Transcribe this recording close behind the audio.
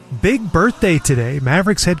big birthday today.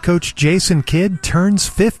 Mavericks head coach Jason Kidd turns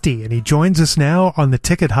 50, and he joins us now on the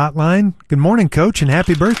ticket hotline. Good morning, Coach, and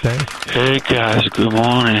happy birthday. Hey, guys. Good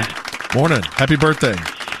morning. Morning. Happy birthday.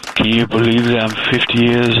 Can you believe that I'm 50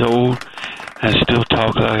 years old and still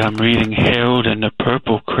talk like I'm reading Harold and the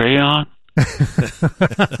Purple Crayon?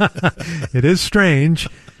 It is strange.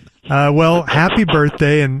 Well, happy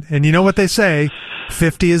birthday, and you know what they say,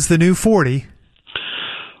 50 is the new 40.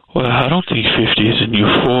 Well, I don't think 50 is the new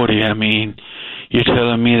 40. I mean, you're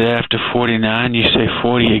telling me that after 49 you say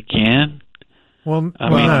 40 again? Well,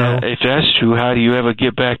 no. If that's true, how do you ever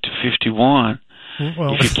get back to 51?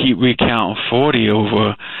 Well, if you keep recounting 40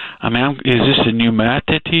 over, I mean, is this a new math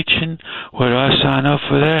they're teaching? Where do I sign up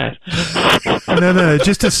for that? No,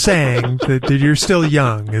 just a saying that you're still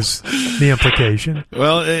young is the implication.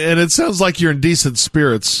 Well, and it sounds like you're in decent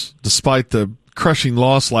spirits despite the crushing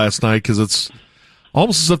loss last night, because it's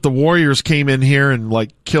almost as if the Warriors came in here and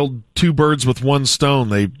killed two birds with one stone.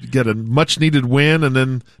 They get a much-needed win, and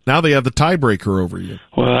then now they have the tiebreaker over you.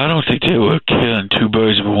 Well, I don't think they were killing two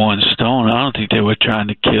birds with one stone. I don't think they were trying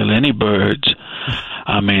to kill any birds.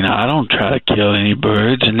 I mean, I don't try to kill any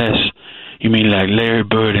birds unless you mean like Larry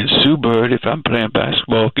Bird and Sue Bird if I'm playing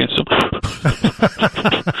basketball against them.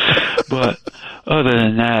 But other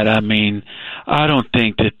than that, I mean, I don't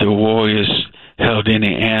think that the Warriors held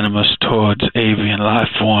any animus towards avian life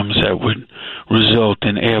forms that would result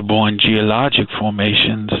in airborne geologic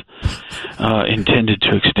formations intended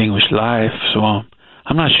to extinguish life. So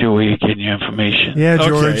I'm not sure where you're getting your information. Yeah,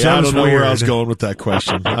 George, okay, I don't know where I was going with that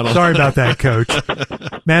question. Sorry about that, Coach.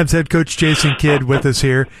 Mavs head coach Jason Kidd with us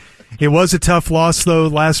here. It was a tough loss, though,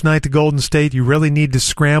 last night to Golden State. You really need to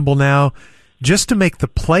scramble now just to make the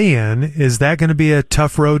play-in. Is that going to be a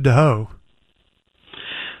tough road to hoe?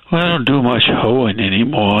 Well, I don't do much hoeing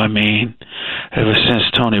anymore. I mean, ever since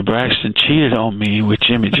Tony Braxton cheated on me with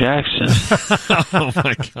Jimmy Jackson, oh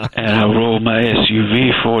my God. And I rolled my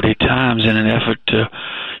SUV 40 times in an effort to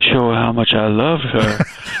show her how much I loved her.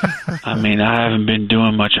 I mean, I haven't been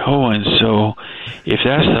doing much hoeing, so if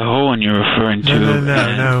that's the hoeing you're referring to,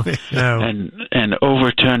 no. And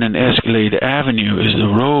overturning Escalade Avenue is the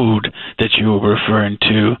road that you were referring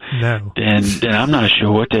to, then I'm not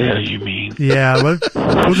sure what the hell you mean. Yeah,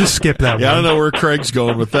 we'll just skip that one. Yeah, I don't know where Craig's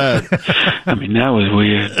going with that. I mean, that was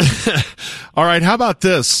weird. All right, how about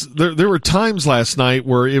this? There were times last night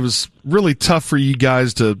where it was really tough for you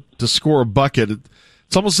guys to score a bucket.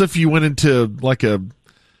 It's almost as if you went into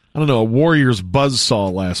a Warriors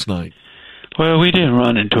buzzsaw last night. Well, we didn't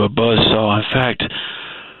run into a buzzsaw. In fact,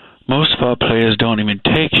 most of our players don't even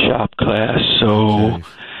take shop class, so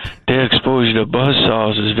their exposure to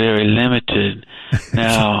buzzsaws is very limited.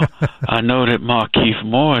 Now, I know that Markieff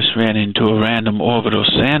Morris ran into a random orbital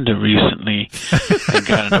sander recently and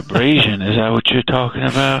got an abrasion. Is that what you're talking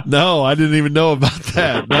about? No, I didn't even know about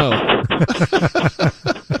that. No.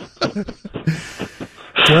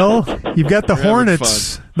 Well, you've got the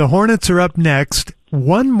Hornets. The Hornets are up next.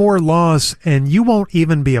 One more loss, and you won't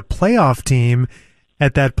even be a playoff team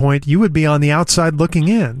at that point. You would be on the outside looking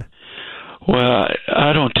in. Well,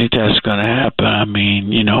 I don't think that's going to happen. I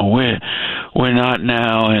mean, you know, we're not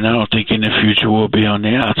now, and I don't think in the future we'll be on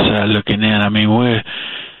the outside looking in. I mean,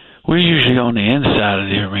 we're usually on the inside of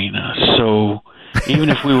the arena. So even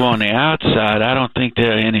if we were on the outside, I don't think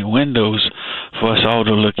there are any windows for us all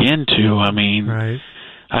to look into. I mean, right.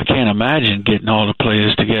 I can't imagine getting all the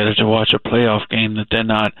players together to watch a playoff game that they're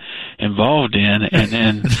not involved in, and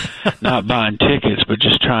then not buying tickets, but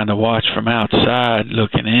just trying to watch from outside,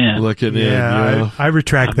 looking in. I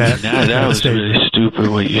retract that. That was really stupid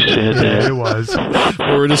what you said there. Yeah, it was.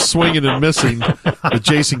 We're just swinging and missing with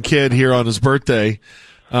Jason Kidd here on his birthday.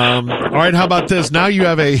 All right, how about this? Now you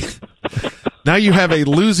have a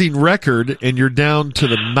losing record, and you're down to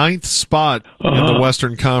the 9th spot in the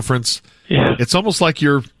Western Conference. Yeah. It's almost like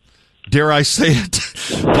you're, dare I say it,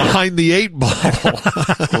 behind the 8 ball.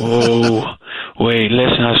 Oh, wait,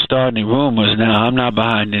 let's not start any rumors now. I'm not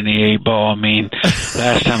behind any 8 ball. I mean,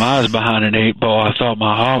 last time I was behind an 8 ball, I thought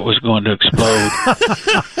my heart was going to explode.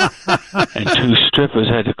 And 2 strippers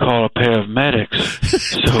had to call a pair of medics.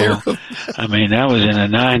 So, I mean, that was in the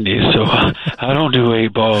 90s. So I don't do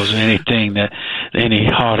 8 balls or anything that any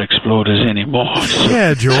heart exploders anymore. So.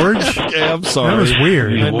 Yeah, George. Yeah, I'm sorry. That was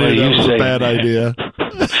weird. I knew that was a bad idea.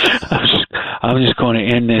 I'm just going to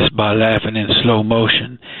end this by laughing in slow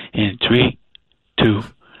motion in 3, 2,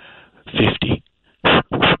 50.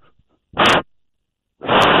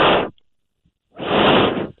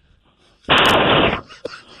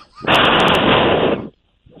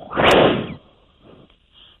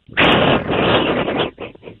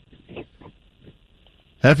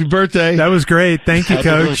 Happy birthday. That was great. Thank you, Happy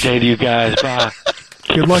Coach. birthday to you guys. Bye.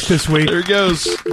 Good luck this week. There he goes.